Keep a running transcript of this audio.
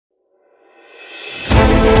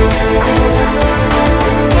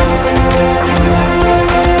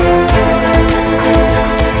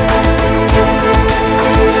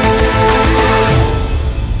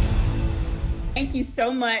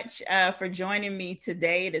so much for joining me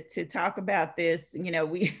today to talk about this. You know,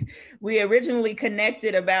 we originally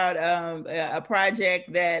connected about a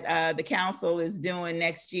project that the council is doing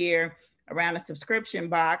next year around a subscription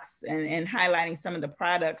box and highlighting some of the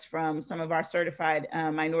products from some of our certified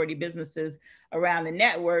minority businesses around the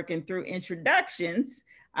network. And through introductions,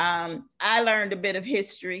 I learned a bit of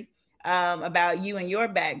history about you and your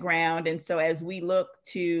background. And so as we look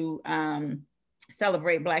to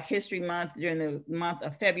celebrate Black History Month during the month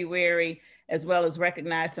of February, as well as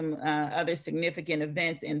recognize some other significant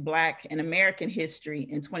events in Black and American history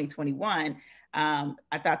in 2021, I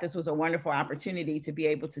thought this was a wonderful opportunity to be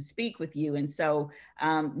able to speak with you. And so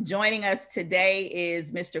joining us today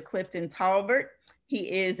is Mr. Clifton Taulbert.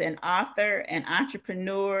 He is an author, an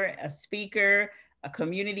entrepreneur, a speaker, a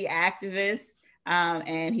community activist,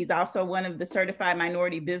 and he's also one of the certified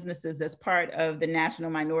minority businesses as part of the National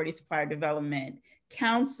Minority Supplier Development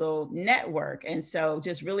Council network. And so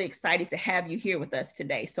just really excited to have you here with us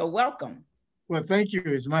today. So welcome. Well, thank you.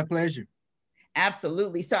 It's my pleasure.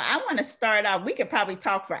 Absolutely. So I want to start off, we could probably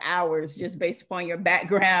talk for hours just based upon your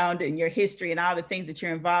background and your history and all the things that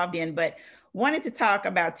you're involved in, but wanted to talk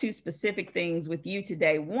about two specific things with you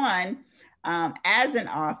today. One, as an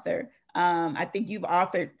author, I think you've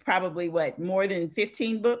authored probably more than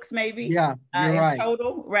 15 books, maybe? Yeah, you're right.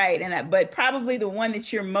 Total, right. And but probably the one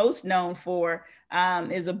that you're most known for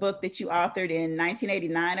is a book that you authored in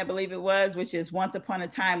 1989, I believe it was, which is Once Upon a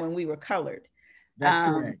Time When We Were Colored. That's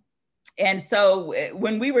correct. And so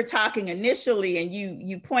when we were talking initially, and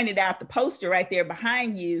you pointed out the poster right there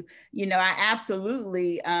behind you, you know, I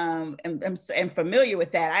absolutely am familiar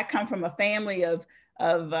with that. I come from a family of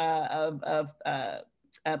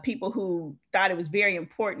people who thought it was very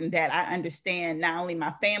important that I understand not only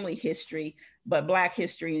my family history, but Black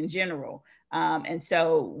history in general. And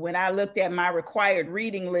so when I looked at my required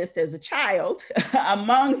reading list as a child,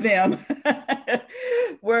 among them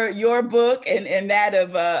were your book and that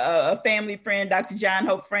of a family friend, Dr. John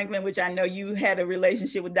Hope Franklin, which I know you had a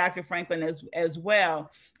relationship with Dr. Franklin as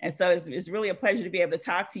well. And so it's really a pleasure to be able to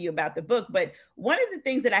talk to you about the book. But one of the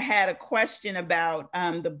things that I had a question about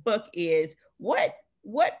the book is what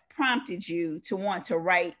prompted you to want to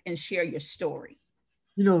write and share your story?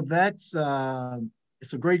 You know,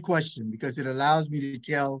 it's a great question because it allows me to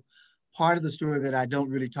tell part of the story that I don't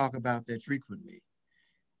really talk about that frequently.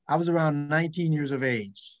 I was around 19 years of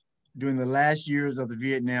age during the last years of the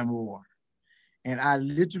Vietnam War. And I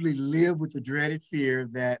literally lived with the dreaded fear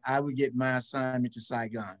that I would get my assignment to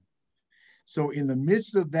Saigon. So in the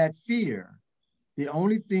midst of that fear, the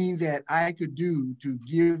only thing that I could do to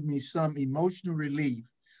give me some emotional relief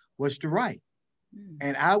was to write.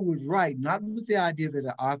 And I would write, not with the idea that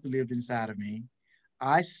an author lived inside of me.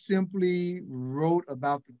 I simply wrote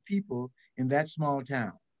about the people in that small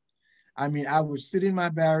town. I mean, I would sit in my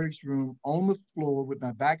barracks room on the floor with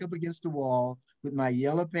my back up against the wall with my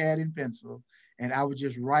yellow pad and pencil, and I would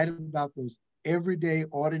just write about those everyday,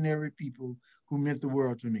 ordinary people who meant the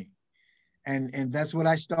world to me. And that's what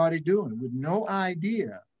I started doing with no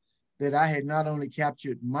idea that I had not only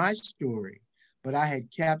captured my story, but I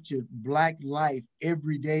had captured Black life,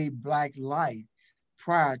 everyday Black life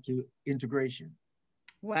prior to integration.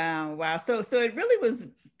 Wow, wow. So it really was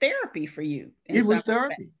therapy for you. It was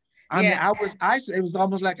therapy. I mean, I was isolated. It was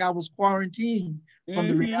almost like I was quarantined from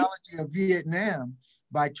the reality of Vietnam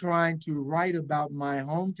by trying to write about my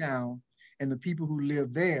hometown and the people who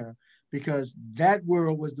lived there, because that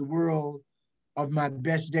world was the world of my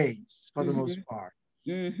best days for the most part.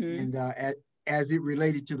 And as it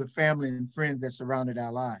related to the family and friends that surrounded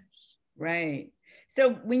our lives. Right.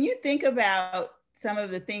 So when you think about some of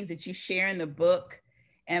the things that you share in the book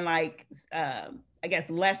and like, I guess,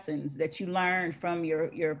 lessons that you learned from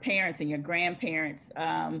your parents and your grandparents,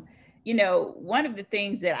 you know, one of the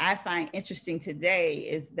things that I find interesting today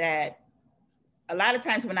is that a lot of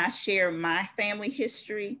times when I share my family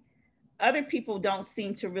history, other people don't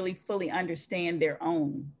seem to really fully understand their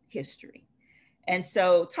own history. And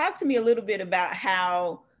so talk to me a little bit about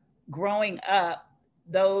how growing up,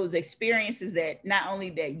 those experiences that not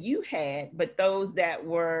only that you had, but those that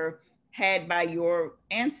were had by your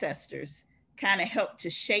ancestors kind of helped to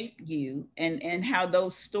shape you, and how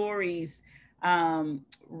those stories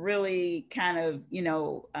really kind of, you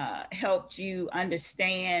know, helped you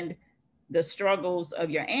understand the struggles of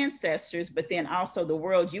your ancestors, but then also the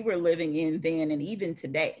world you were living in then and even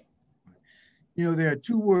today. You know, there are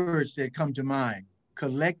two words that come to mind: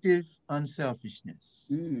 collective unselfishness.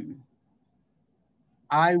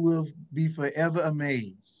 I will be forever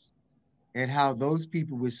amazed at how those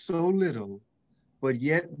people with so little, but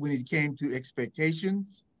yet when it came to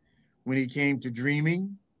expectations, when it came to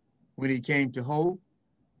dreaming, when it came to hope,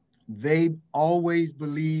 They always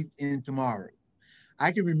believed in tomorrow.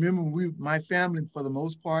 I can remember my family, for the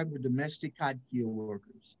most part, were domestic cotton field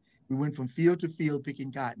workers. We went from field to field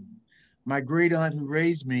picking cotton. My great aunt who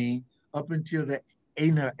raised me up until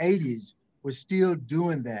in her 80s was still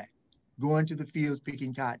doing that, going to the fields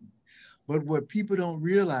picking cotton. But what people don't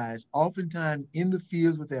realize, oftentimes in the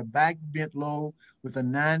fields with their back bent low, with a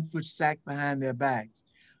 9-foot sack behind their backs,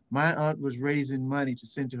 my aunt was raising money to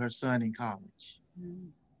send to her son in college. Mm.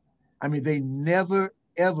 I mean, they never,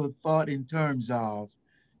 ever thought in terms of,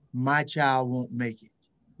 my child won't make it.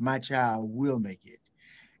 My child will make it.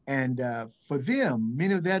 And for them,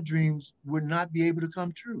 many of their dreams would not be able to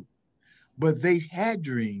come true. But they had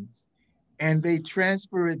dreams, and they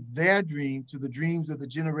transferred their dream to the dreams of the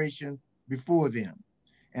generation before them.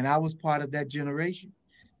 And I was part of that generation.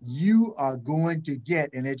 You are going to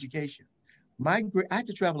get an education. I had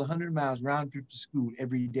to travel 100 miles round trip to school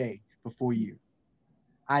every day for 4 years.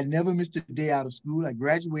 I never missed a day out of school. I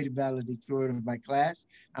graduated valedictorian of my class.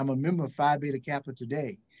 I'm a member of Phi Beta Kappa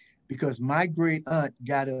today because my great aunt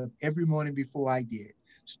got up every morning before I did,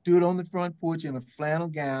 stood on the front porch in a flannel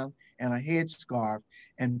gown and a headscarf,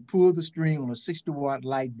 and pulled the string on a 60-watt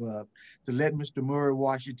light bulb to let Mr. Murray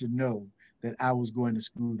Washington know that I was going to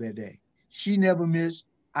school that day. She never missed.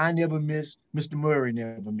 I never missed. Mr. Murray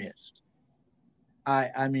never missed.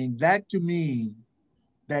 I mean, that to me,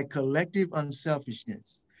 that collective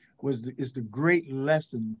unselfishness is the great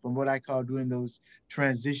lesson from what I call during those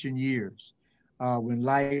transition years when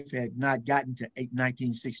life had not gotten to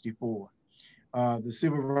 1964. The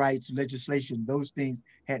civil rights legislation, those things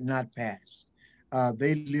had not passed.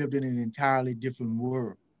 They lived in an entirely different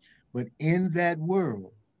world. But in that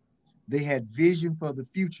world, they had vision for the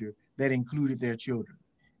future that included their children.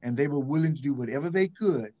 And they were willing to do whatever they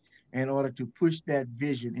could in order to push that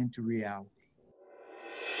vision into reality.